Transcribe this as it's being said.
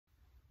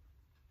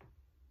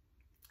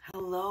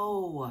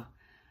Hello.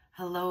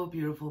 Hello,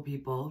 beautiful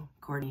people.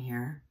 Courtney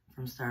here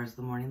from Stars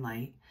the Morning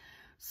Light.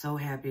 So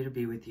happy to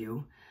be with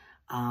you.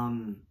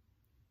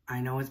 I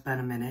know it's been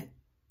a minute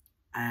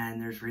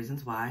and there's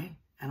reasons why,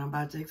 and I'm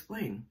about to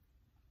explain.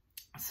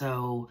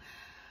 So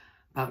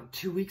about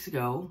 2 weeks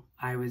ago,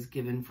 I was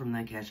given from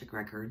the Akashic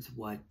Records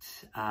what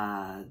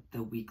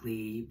the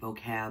weekly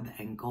vocab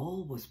and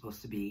goal was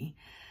supposed to be,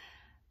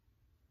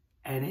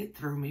 and it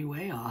threw me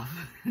way off.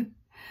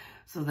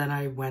 So then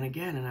I went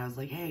again and I was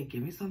like, hey,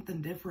 give me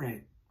something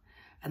different.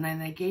 And then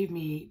they gave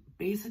me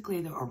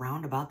basically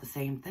around about the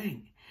same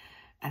thing.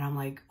 And I'm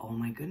like, oh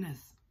my goodness.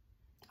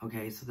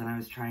 Okay, so then I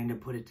was trying to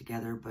put it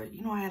together, but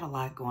you know, I had a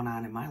lot going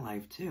on in my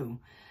life too.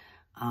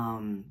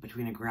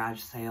 Between a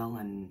garage sale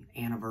and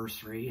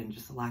anniversary and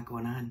just a lot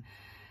going on.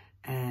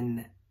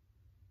 And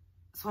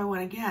so I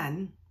went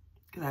again,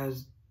 because I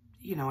was,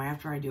 you know,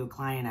 after I do a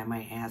client, I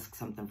might ask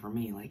something for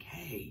me, like,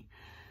 hey,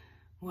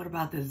 what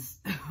about this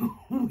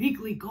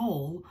weekly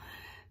goal?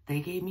 They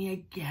gave me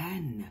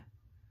again,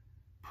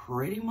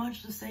 pretty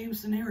much the same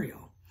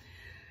scenario.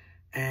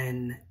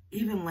 And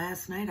even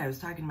last night, I was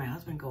talking to my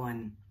husband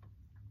going,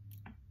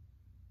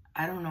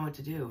 I don't know what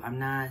to do. I'm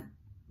not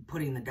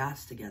putting the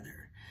dots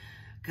together.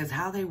 Because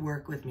how they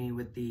work with me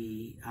with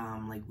the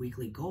like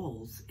weekly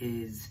goals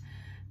is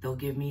they'll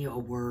give me a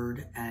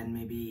word and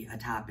maybe a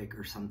topic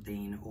or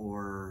something,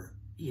 or,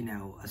 you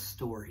know, a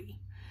story.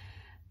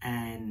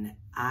 And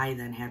I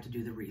then have to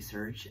do the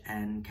research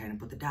and kind of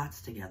put the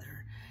dots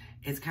together.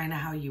 It's kind of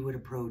how you would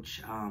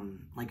approach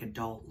like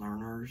adult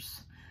learners.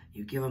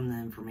 You give them the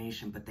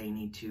information, but they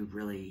need to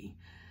really,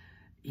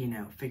 you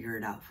know, figure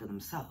it out for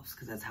themselves,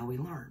 because that's how we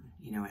learn,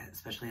 you know,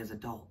 especially as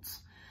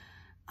adults.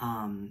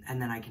 And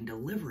then I can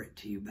deliver it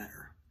to you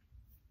better.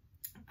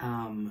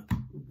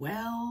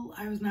 Well,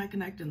 I was not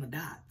connecting the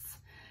dots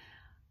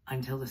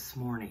until this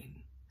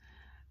morning.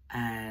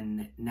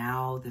 And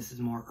now this is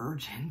more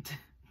urgent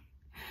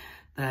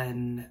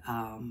than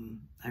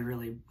I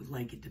really would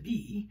like it to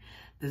be.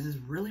 This is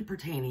really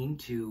pertaining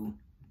to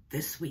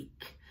this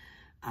week,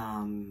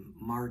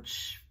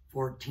 March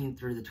 14th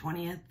through the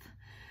 20th,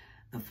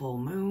 the full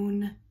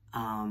moon,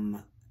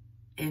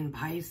 in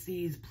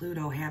Pisces,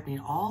 Pluto happening,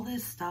 all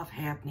this stuff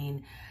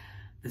happening,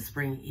 the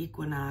spring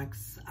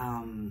equinox,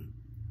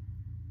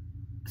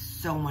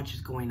 so much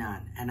is going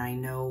on. And I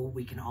know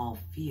we can all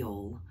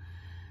feel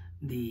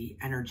the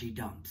energy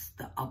dumps,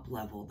 the up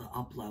level,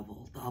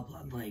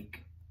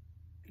 like,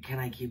 can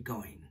I keep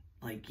going?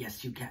 Like,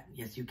 yes, you can.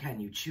 Yes, you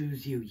can. You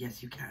choose you.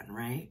 Yes, you can,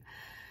 right?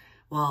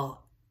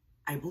 Well,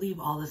 I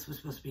believe all this was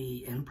supposed to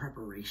be in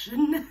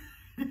preparation.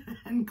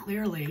 And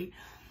clearly,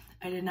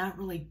 I did not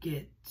really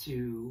get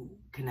to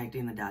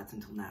connecting the dots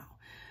until now.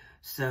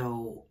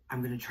 So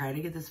I'm going to try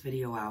to get this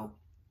video out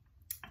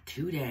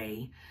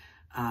today.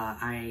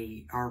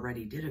 I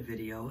already did a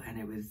video and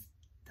it was,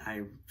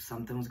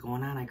 something was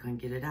going on. I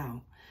couldn't get it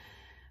out.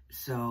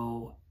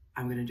 So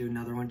I'm going to do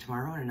another one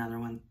tomorrow and another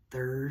one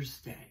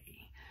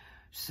Thursday.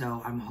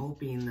 So I'm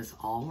hoping this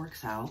all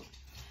works out.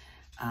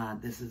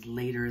 This is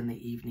later in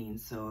the evening,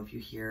 so if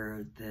you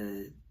hear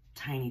the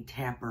tiny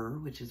tapper,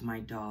 which is my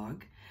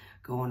dog,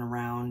 going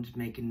around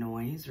making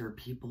noise, or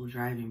people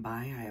driving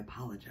by, I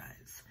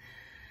apologize.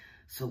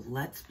 So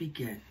let's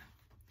begin.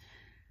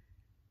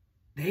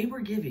 They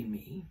were giving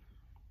me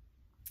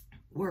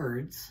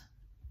words,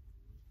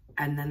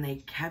 and then they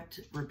kept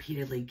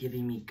repeatedly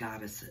giving me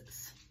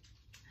goddesses.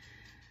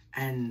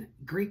 And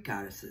Greek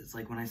goddesses.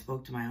 Like when I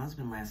spoke to my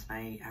husband last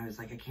night, I was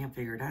like, I can't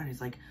figure it out. And he's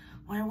like,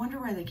 well, I wonder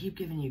why they keep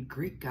giving you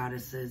Greek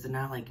goddesses and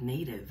not like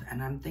native.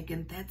 And I'm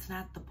thinking, that's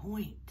not the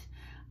point.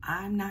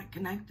 I'm not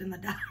connecting the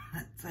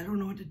dots. I don't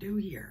know what to do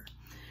here.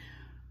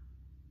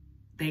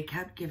 They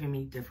kept giving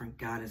me different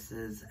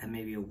goddesses and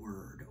maybe a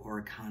word or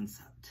a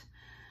concept.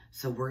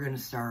 So we're going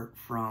to start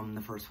from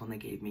the first one they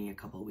gave me a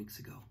couple of weeks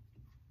ago.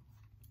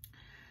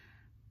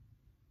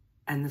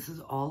 And this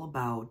is all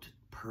about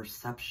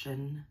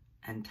perception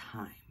and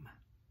time,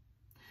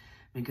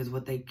 because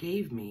what they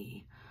gave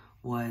me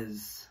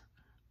was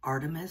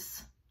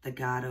Artemis, the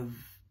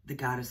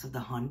goddess of the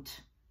hunt,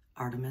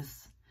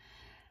 Artemis,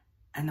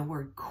 and the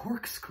word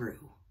corkscrew.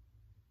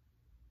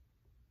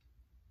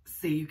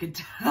 So you could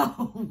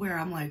tell where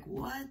I'm like,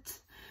 what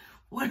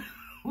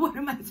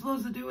am I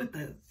supposed to do with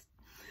this?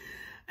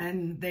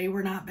 And they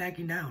were not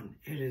backing down.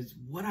 It is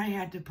what I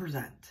had to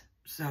present.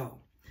 So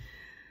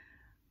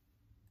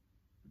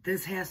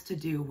this has to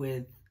do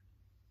with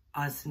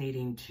us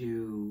needing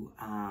to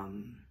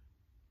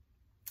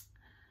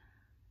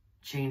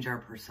change our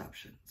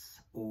perceptions,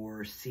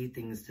 or see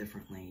things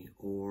differently,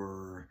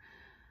 or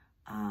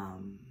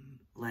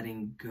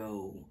letting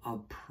go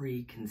of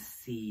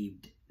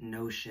preconceived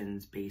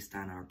notions based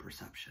on our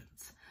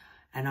perceptions,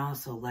 and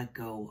also let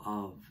go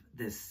of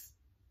this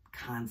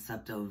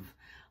concept of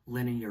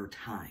linear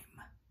time.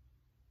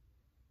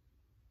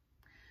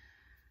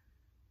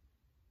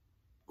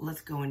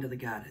 Let's go into the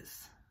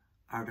goddess.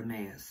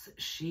 Artemis.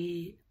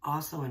 She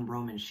also, in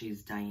Roman,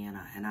 she's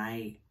Diana, and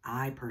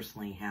I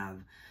personally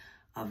have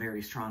a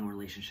very strong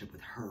relationship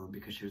with her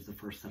because she was the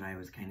first that I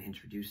was kind of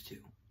introduced to.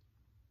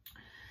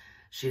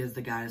 She is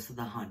the goddess of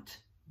the hunt,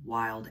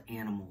 wild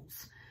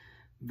animals,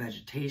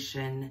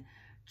 vegetation,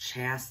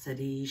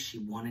 chastity. She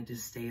wanted to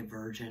stay a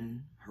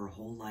virgin her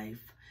whole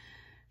life.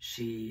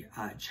 She,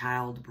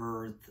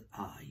 childbirth,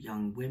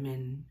 young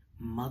women,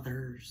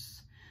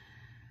 mothers.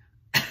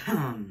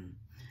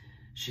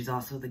 She's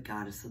also the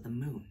goddess of the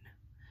moon.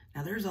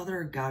 Now, there's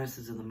other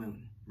goddesses of the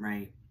moon,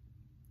 right?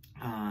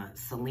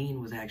 Selene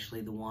was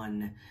actually the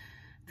one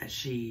that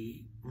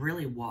she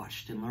really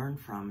watched and learned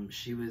from.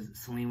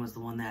 Selene was the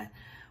one that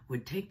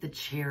would take the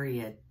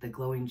chariot, the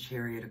glowing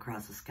chariot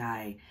across the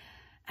sky,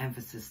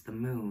 emphasis the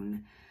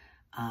moon,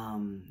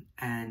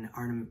 and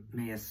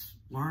Artemis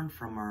learned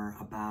from her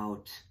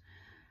about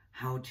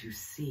how to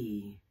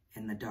see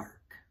in the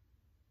dark,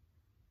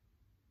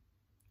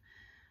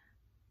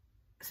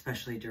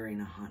 especially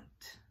during a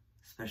hunt,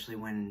 especially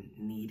when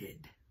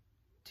needed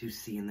to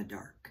see in the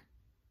dark.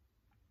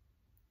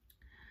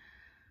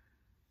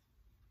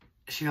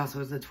 She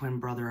also is the twin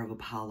brother of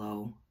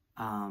Apollo,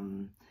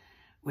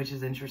 which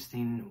is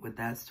interesting with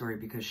that story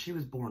because she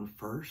was born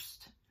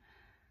first.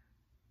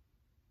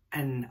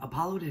 And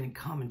Apollo didn't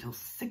come until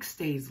 6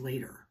 days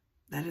later.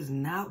 That is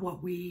not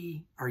what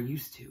we are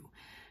used to.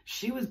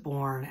 She was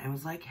born and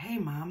was like, hey,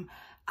 Mom,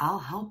 I'll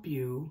help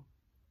you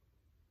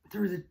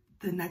through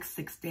the next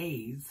 6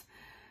 days,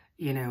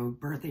 you know,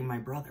 birthing my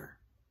brother.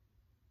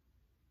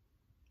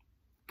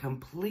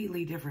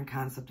 Completely different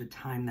concept of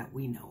time that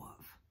we know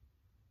of.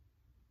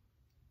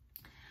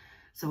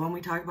 So when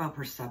we talk about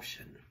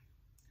perception,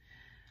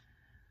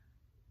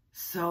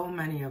 so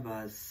many of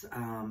us,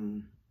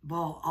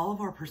 well, all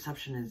of our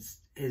perception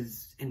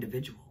is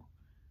individual.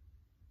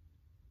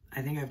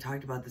 I think I've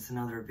talked about this in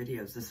other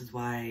videos. This is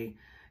why,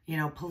 you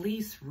know,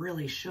 police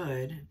really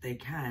should, they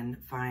can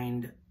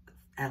find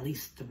at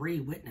least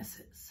 3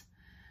 witnesses.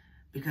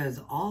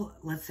 Because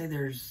let's say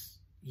there's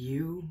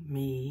you,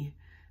 me,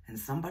 and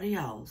somebody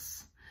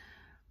else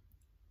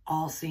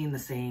all seeing the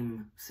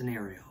same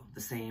scenario,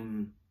 the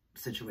same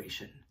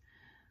situation.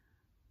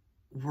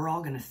 We're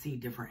all going to see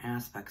different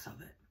aspects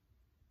of it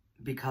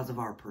because of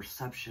our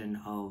perception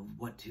of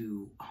what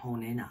to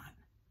hone in on.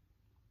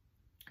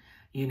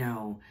 You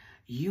know,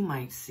 you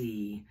might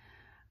see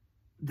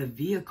the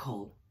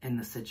vehicle in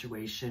the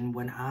situation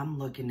when I'm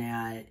looking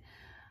at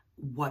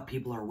what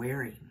people are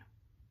wearing.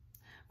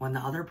 When the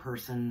other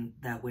person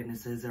that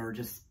witnesses or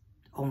just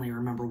only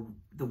remember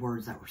the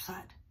words that were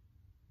said.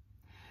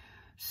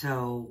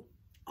 So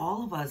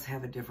all of us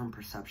have a different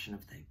perception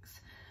of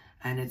things.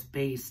 And it's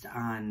based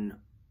on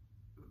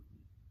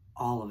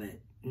all of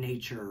it.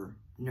 Nature,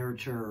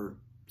 nurture,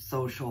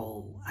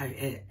 social,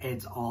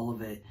 it's all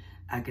of it.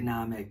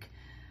 Economic,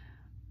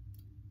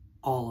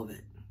 all of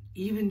it.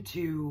 Even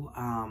to,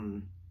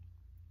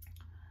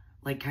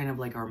 like, kind of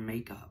like our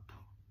makeup.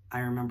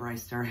 I remember I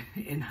started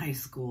in high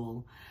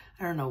school.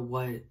 I don't know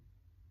what,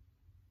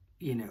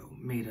 you know,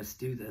 made us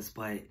do this,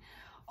 but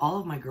all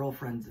of my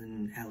girlfriends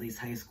in at least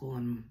high school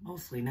and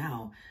mostly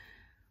now,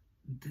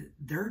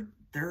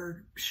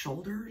 their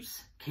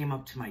shoulders came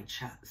up to my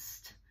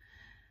chest.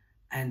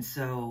 And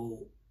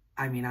so,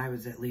 I mean, I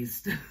was at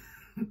least,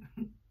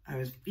 I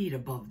was feet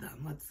above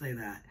them, let's say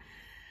that.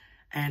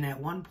 And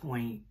at one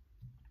point,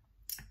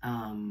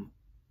 one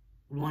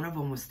of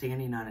them was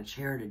standing on a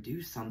chair to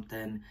do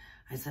something.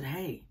 I said,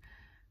 hey,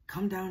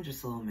 come down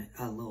just a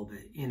little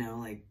bit, you know,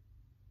 like,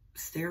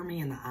 stare me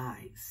in the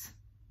eyes.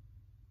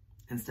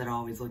 Instead of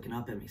always looking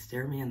up at me,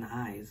 stare me in the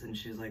eyes. And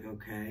she was like,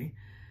 okay.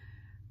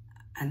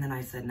 And then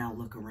I said, now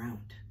look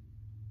around.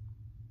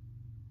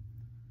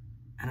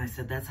 And I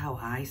said, that's how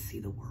I see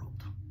the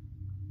world.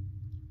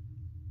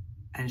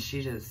 And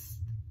she was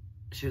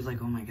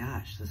like, oh my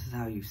gosh, this is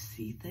how you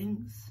see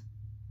things?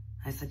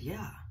 I said,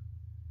 yeah.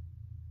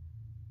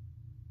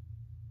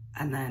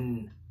 And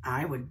then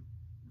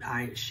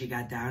she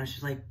got down and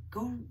she's like,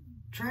 go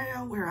try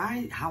out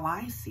how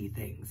I see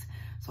things.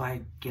 So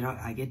I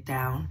get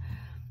down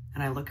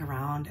and I look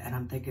around and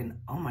I'm thinking,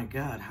 oh my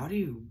God, how do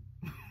you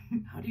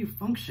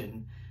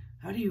function?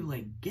 How do you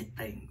like get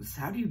things?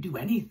 How do you do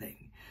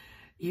anything?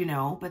 You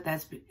know, but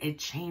it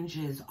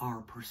changes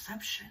our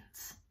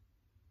perceptions.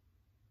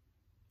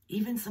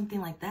 Even something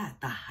like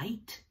that, the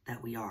height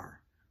that we are.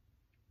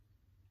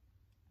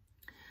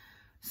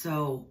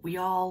 So we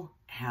all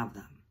have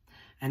them.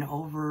 And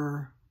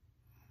over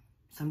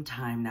some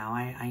time now,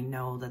 I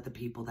know that the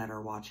people that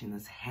are watching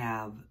this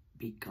have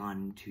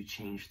begun to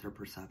change their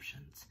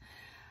perceptions.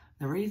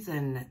 The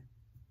reason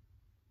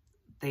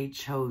they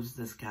chose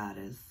this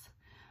goddess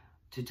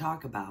to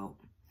talk about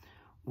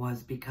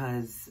was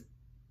because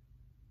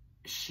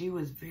she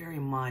was very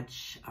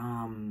much,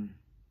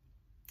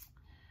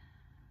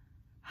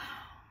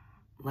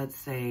 let's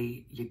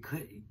say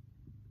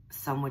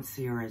some would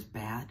see her as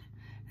bad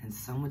and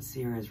some would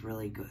see her as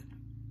really good.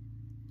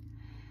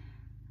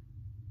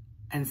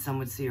 And some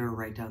would see her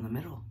right down the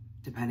middle,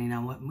 depending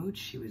on what mood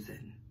she was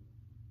in.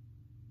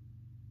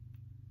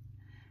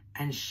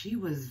 And she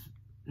was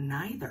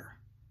neither.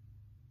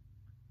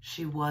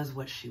 She was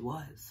what she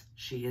was.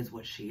 She is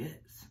what she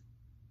is.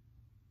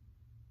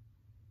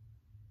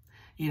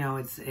 You know,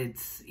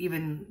 it's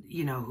even,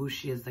 you know, who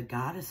she is the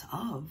goddess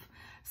of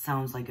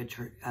sounds like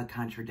a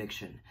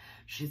contradiction.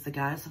 She's the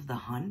goddess of the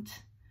hunt,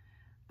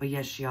 but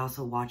yet she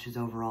also watches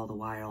over all the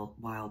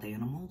wild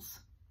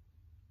animals.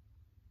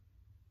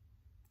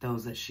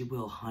 Those that she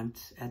will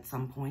hunt at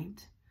some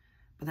point.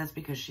 But that's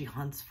because she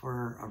hunts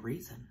for a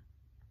reason.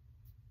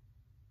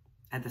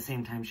 At the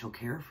same time, she'll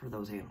care for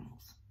those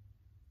animals.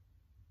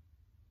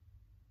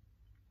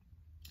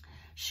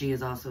 She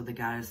is also the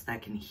goddess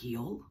that can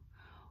heal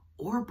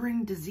or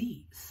bring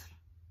disease.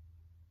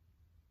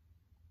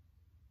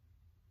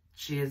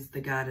 She is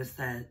the goddess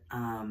that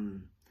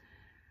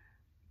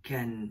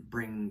can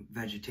bring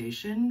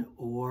vegetation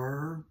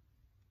or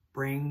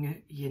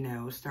bring, you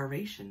know,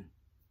 starvation.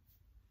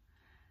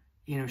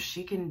 You know,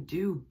 she can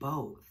do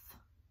both.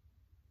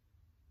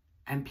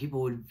 And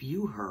people would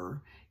view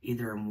her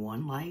either in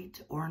one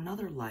light or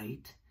another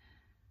light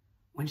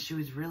when she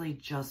was really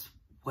just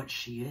what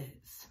she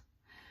is.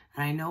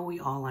 And I know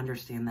we all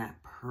understand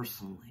that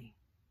personally.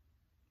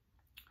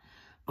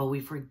 But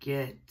we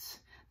forget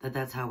that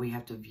that's how we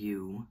have to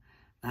view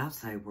the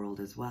outside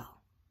world as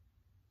well.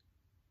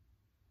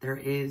 There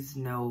is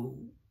no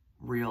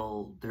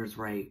real, there's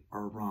right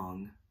or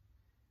wrong.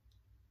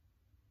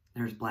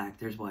 There's black,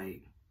 there's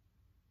white.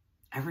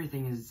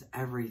 Everything is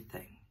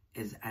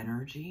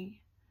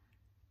energy.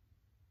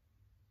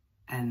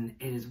 And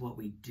it is what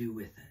we do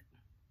with it.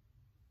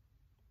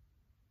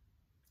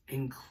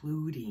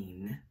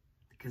 Including,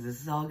 because this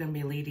is all going to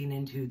be leading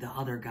into the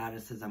other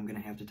goddesses I'm going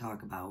to have to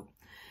talk about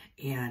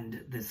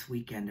and this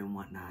weekend and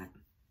whatnot.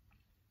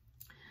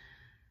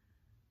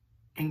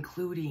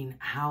 Including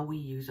how we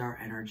use our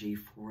energy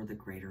for the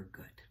greater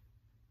good.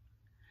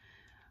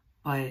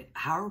 But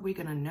how are we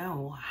going to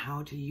know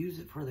how to use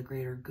it for the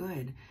greater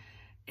good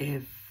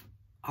if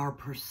our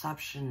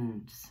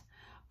perceptions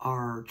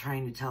are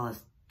trying to tell us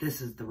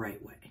this is the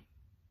right way?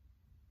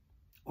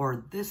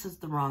 Or this is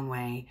the wrong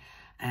way,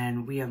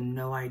 and we have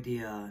no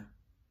idea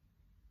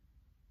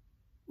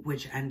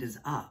which end is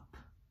up.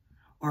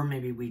 Or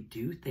maybe we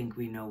do think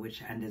we know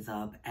which end is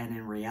up, and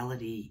in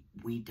reality,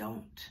 we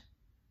don't.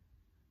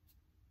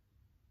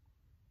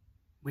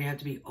 We have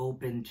to be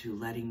open to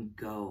letting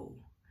go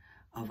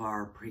of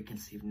our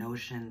preconceived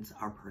notions,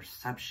 our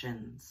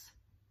perceptions,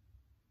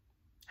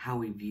 how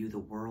we view the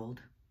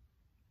world,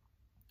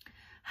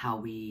 how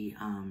we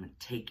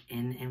take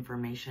in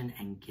information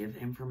and give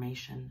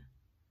information.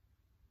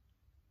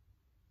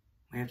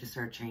 We have to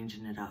start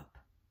changing it up.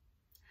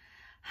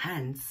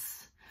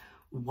 Hence,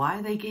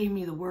 why they gave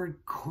me the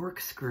word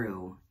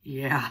corkscrew.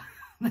 Yeah,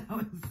 that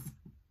was...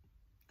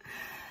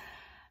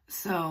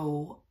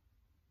 So,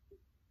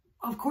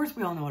 of course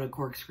we all know what a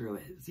corkscrew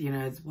is. You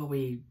know, it's what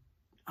we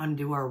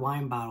undo our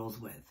wine bottles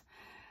with.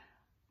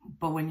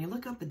 But when you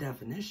look up the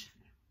definition,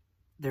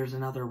 there's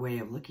another way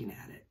of looking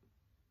at it.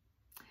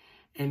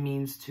 It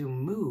means to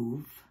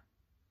move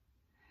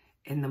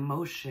in the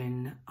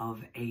motion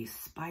of a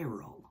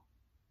spiral.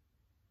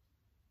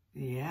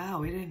 Yeah,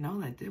 we didn't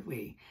know that, did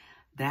we?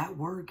 That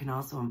word can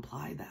also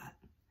imply that.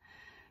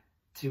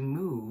 To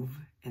move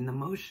in the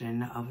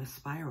motion of a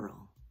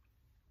spiral.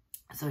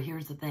 So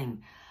here's the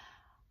thing.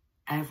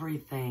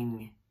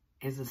 Everything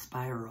is a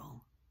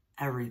spiral.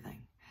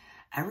 Everything.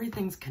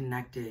 Everything's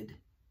connected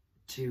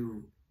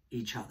to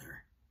each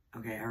other.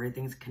 Okay,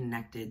 everything's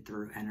connected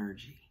through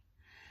energy.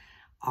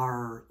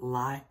 Our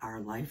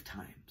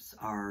lifetimes,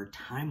 our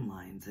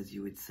timelines, as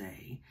you would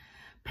say,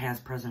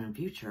 past, present, and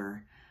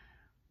future,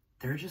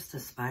 they're just a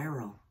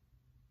spiral.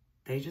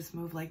 They just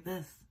move like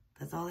this.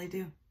 That's all they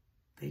do.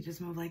 They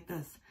just move like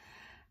this.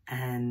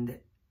 And,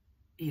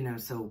 you know,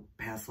 so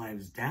past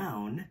lives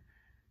down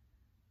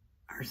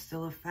are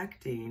still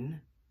affecting,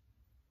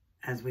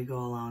 as we go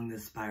along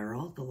this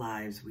spiral, the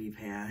lives we've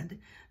had,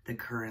 the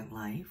current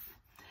life.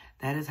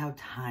 That is how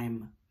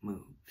time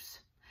moves.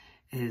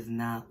 It is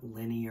not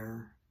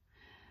linear.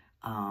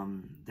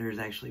 There's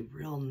actually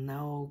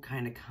no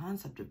kind of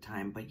concept of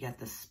time, but yet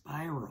the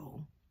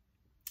spiral,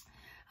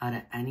 out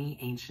of any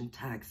ancient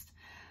text,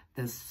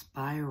 the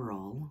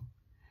spiral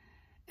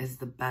is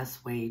the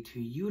best way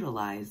to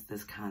utilize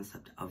this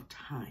concept of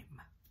time.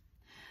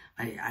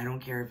 I don't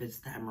care if it's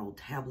the emerald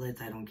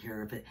tablets, I don't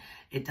care if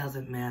it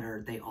doesn't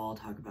matter. They all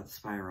talk about the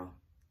spiral,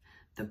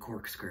 the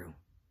corkscrew.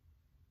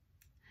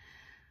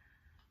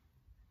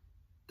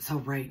 So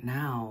right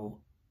now,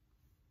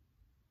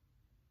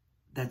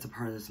 that's a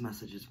part of this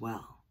message as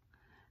well.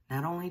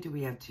 Not only do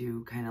we have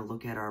to kind of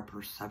look at our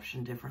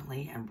perception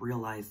differently and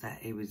realize that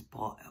it was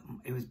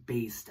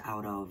based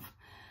out of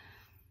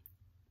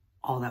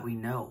all that we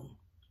know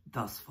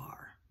thus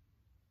far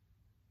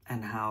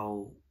and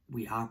how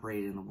we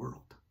operate in the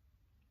world.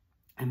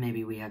 And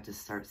maybe we have to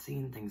start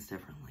seeing things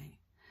differently,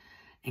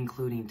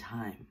 including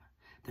time.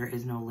 There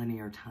is no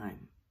linear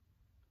time.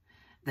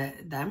 The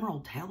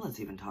Emerald Tablets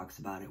even talks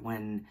about it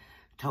when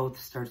Thoth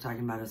starts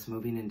talking about us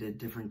moving into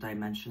different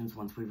dimensions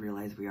once we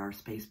realize we are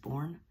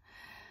spaceborne.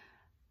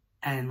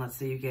 And let's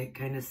say you get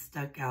kind of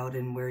stuck out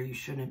in where you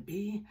shouldn't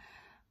be.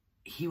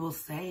 He will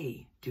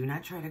say, do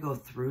not try to go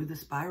through the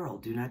spiral.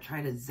 Do not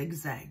try to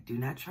zigzag. Do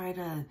not try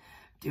to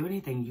do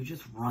anything. You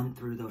just run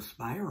through the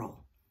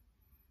spiral.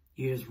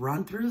 You just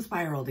run through the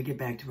spiral to get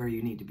back to where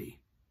you need to be.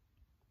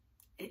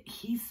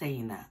 He's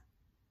saying that.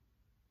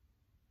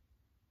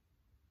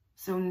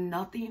 So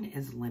nothing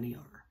is linear.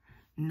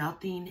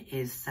 Nothing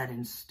is set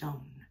in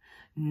stone.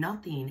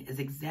 Nothing is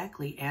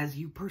exactly as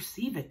you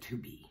perceive it to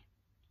be.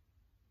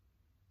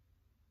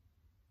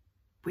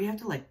 We have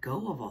to let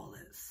go of all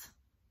this.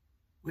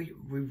 We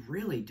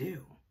really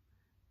do.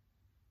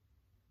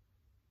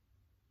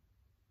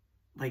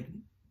 Like,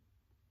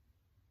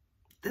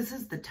 this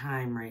is the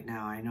time right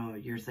now. I know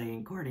you're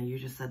saying, Courtney, you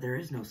just said there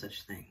is no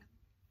such thing.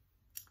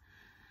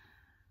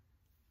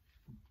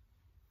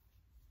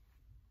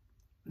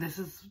 This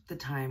is the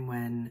time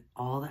when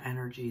all the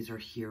energies are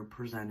here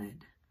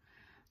presented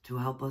to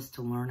help us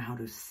to learn how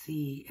to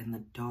see in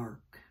the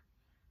dark.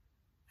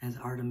 As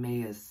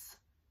Artemis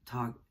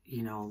talked,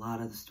 you know, a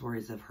lot of the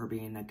stories of her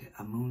being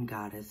a moon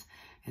goddess,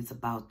 it's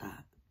about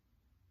that.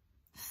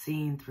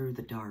 Seeing through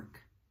the dark.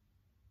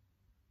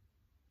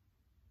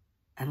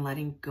 And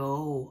letting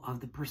go of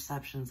the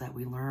perceptions that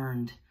we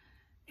learned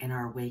in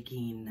our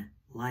waking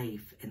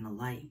life in the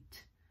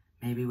light.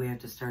 Maybe we have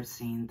to start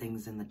seeing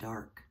things in the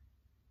dark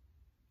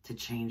to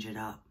change it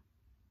up,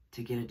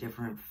 to get a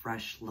different,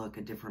 fresh look,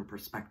 a different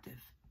perspective.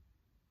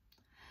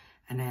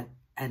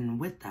 And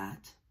with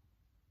that,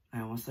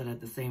 I almost said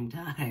at the same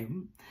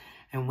time,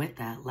 and with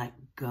that, let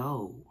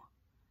go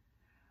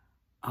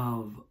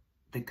of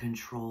the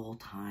control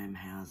time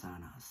has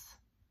on us.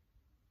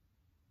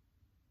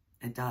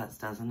 It does,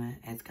 doesn't it?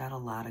 It's got a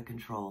lot of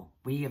control.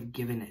 We have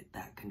given it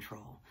that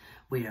control.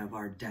 We have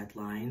our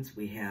deadlines.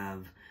 We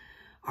have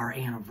our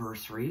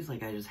anniversaries,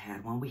 like I just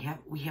had one. We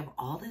have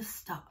all this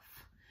stuff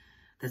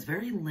that's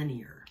very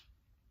linear.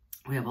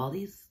 We have all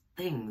these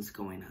things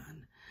going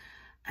on,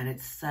 and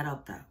it's set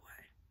up that way.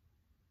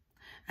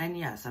 And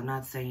yes, I'm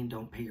not saying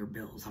don't pay your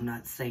bills. I'm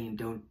not saying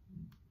don't,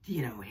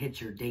 you know, hit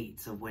your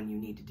dates of when you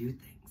need to do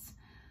things.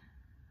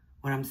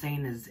 What I'm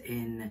saying is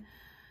in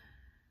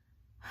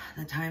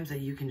the times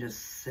that you can just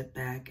sit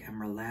back and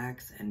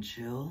relax and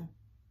chill,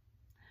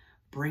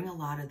 bring a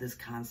lot of this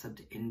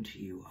concept into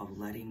you of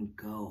letting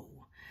go.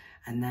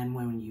 And then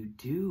when you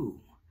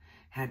do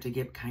have to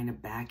get kind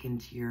of back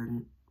into your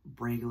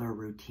regular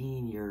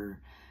routine,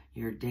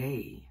 your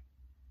day,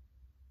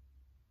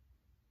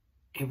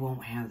 it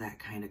won't have that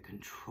kind of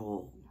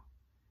control.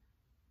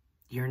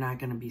 You're not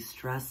going to be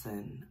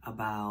stressing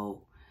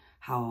about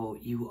how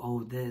you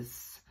owe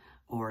this,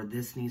 or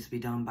this needs to be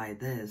done by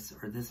this,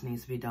 or this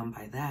needs to be done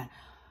by that,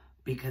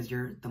 because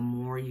the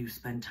more you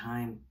spend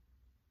time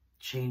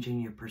changing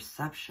your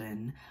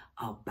perception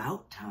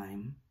about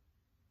time,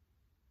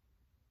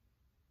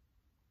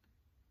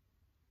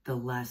 the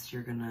less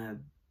you're gonna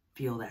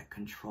feel that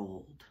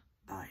controlled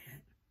by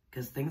it.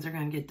 Because things are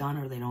gonna get done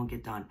or they don't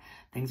get done.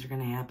 Things are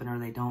gonna happen or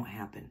they don't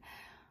happen.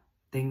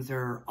 Things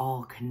are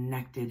all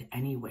connected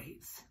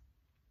anyways.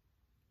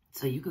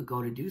 So you could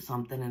go to do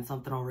something and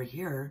something over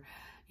here,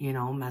 you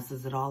know,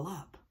 messes it all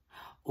up.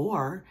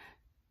 Or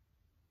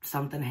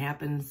something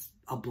happens,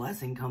 a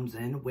blessing comes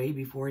in way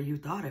before you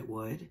thought it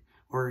would,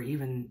 or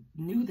even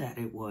knew that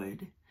it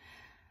would.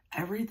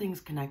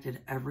 Everything's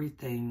connected.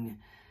 Everything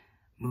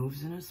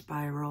moves in a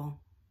spiral.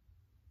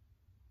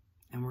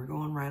 And we're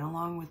going right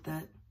along with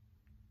it.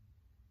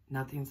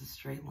 Nothing's a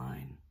straight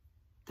line.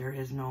 There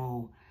is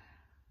no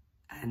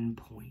end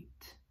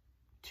point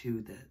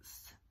to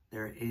this.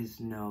 There is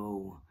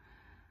no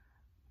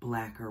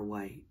black or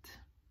white.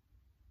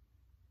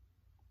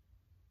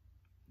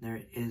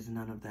 There is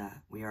none of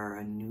that. We are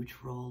a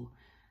neutral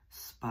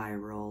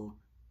spiral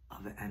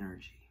of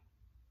energy.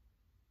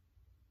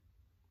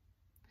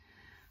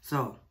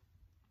 So,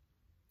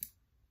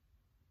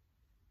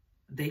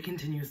 they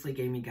continuously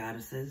gave me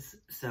goddesses.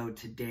 So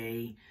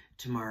today,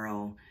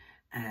 tomorrow,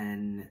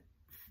 and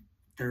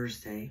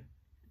Thursday,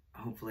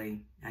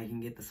 hopefully I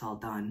can get this all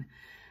done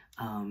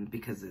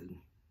because of,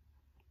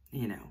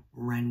 you know,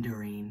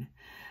 rendering.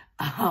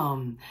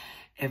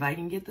 If I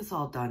can get this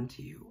all done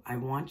to you, I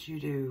want you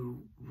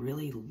to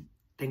really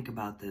think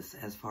about this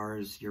as far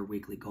as your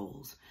weekly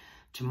goals.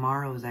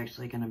 Tomorrow is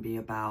actually going to be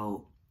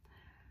about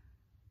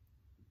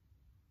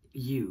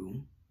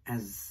you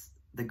as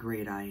the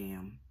great I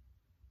am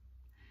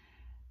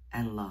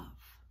and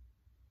love.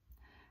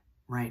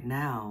 Right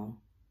now,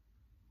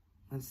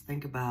 let's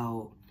think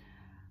about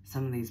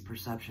some of these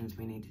perceptions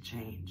we need to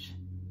change.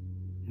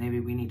 Maybe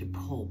we need to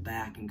pull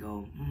back and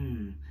go,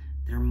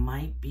 there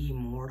might be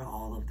more to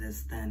all of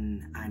this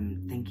than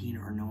I'm thinking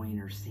or knowing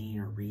or seeing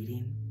or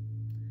reading.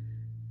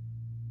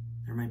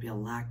 There might be a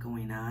lot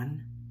going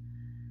on,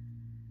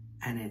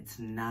 and it's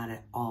not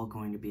at all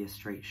going to be a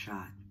straight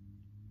shot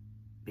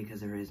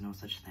because there is no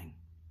such thing.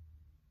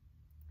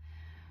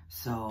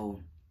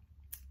 So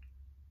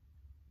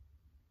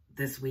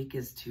this week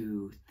is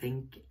to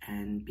think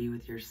and be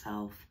with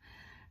yourself,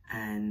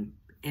 and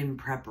in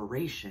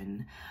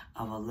preparation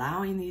of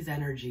allowing these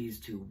energies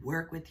to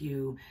work with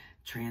you,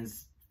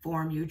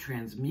 transform you,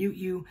 transmute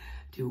you,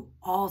 do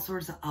all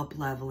sorts of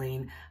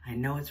up-leveling. I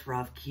know it's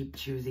rough. Keep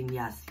choosing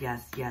yes,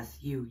 yes, yes,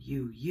 you.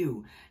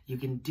 You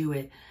can do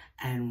it.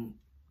 And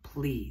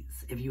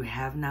please, if you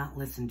have not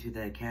listened to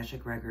the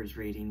Akashic Records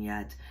reading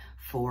yet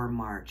for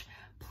March,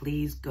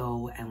 please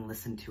go and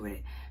listen to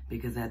it,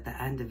 because at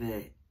the end of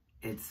it,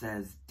 it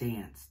says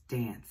dance,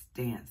 dance,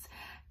 dance.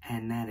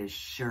 And that is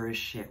sure as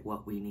shit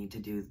what we need to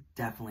do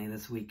definitely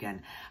this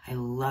weekend. I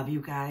love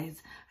you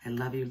guys. I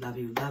love you, love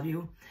you, love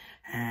you.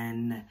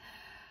 And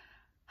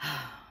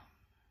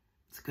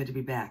it's good to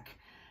be back.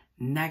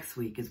 Next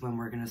week is when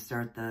we're going to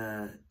start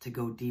to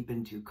go deep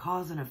into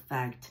cause and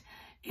effect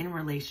in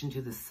relation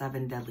to the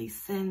 7 deadly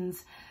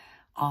sins,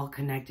 all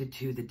connected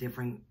to the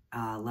different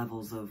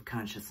levels of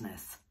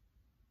consciousness.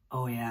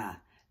 Oh yeah,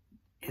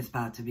 it's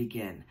about to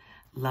begin.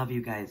 Love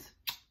you guys.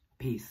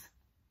 Peace.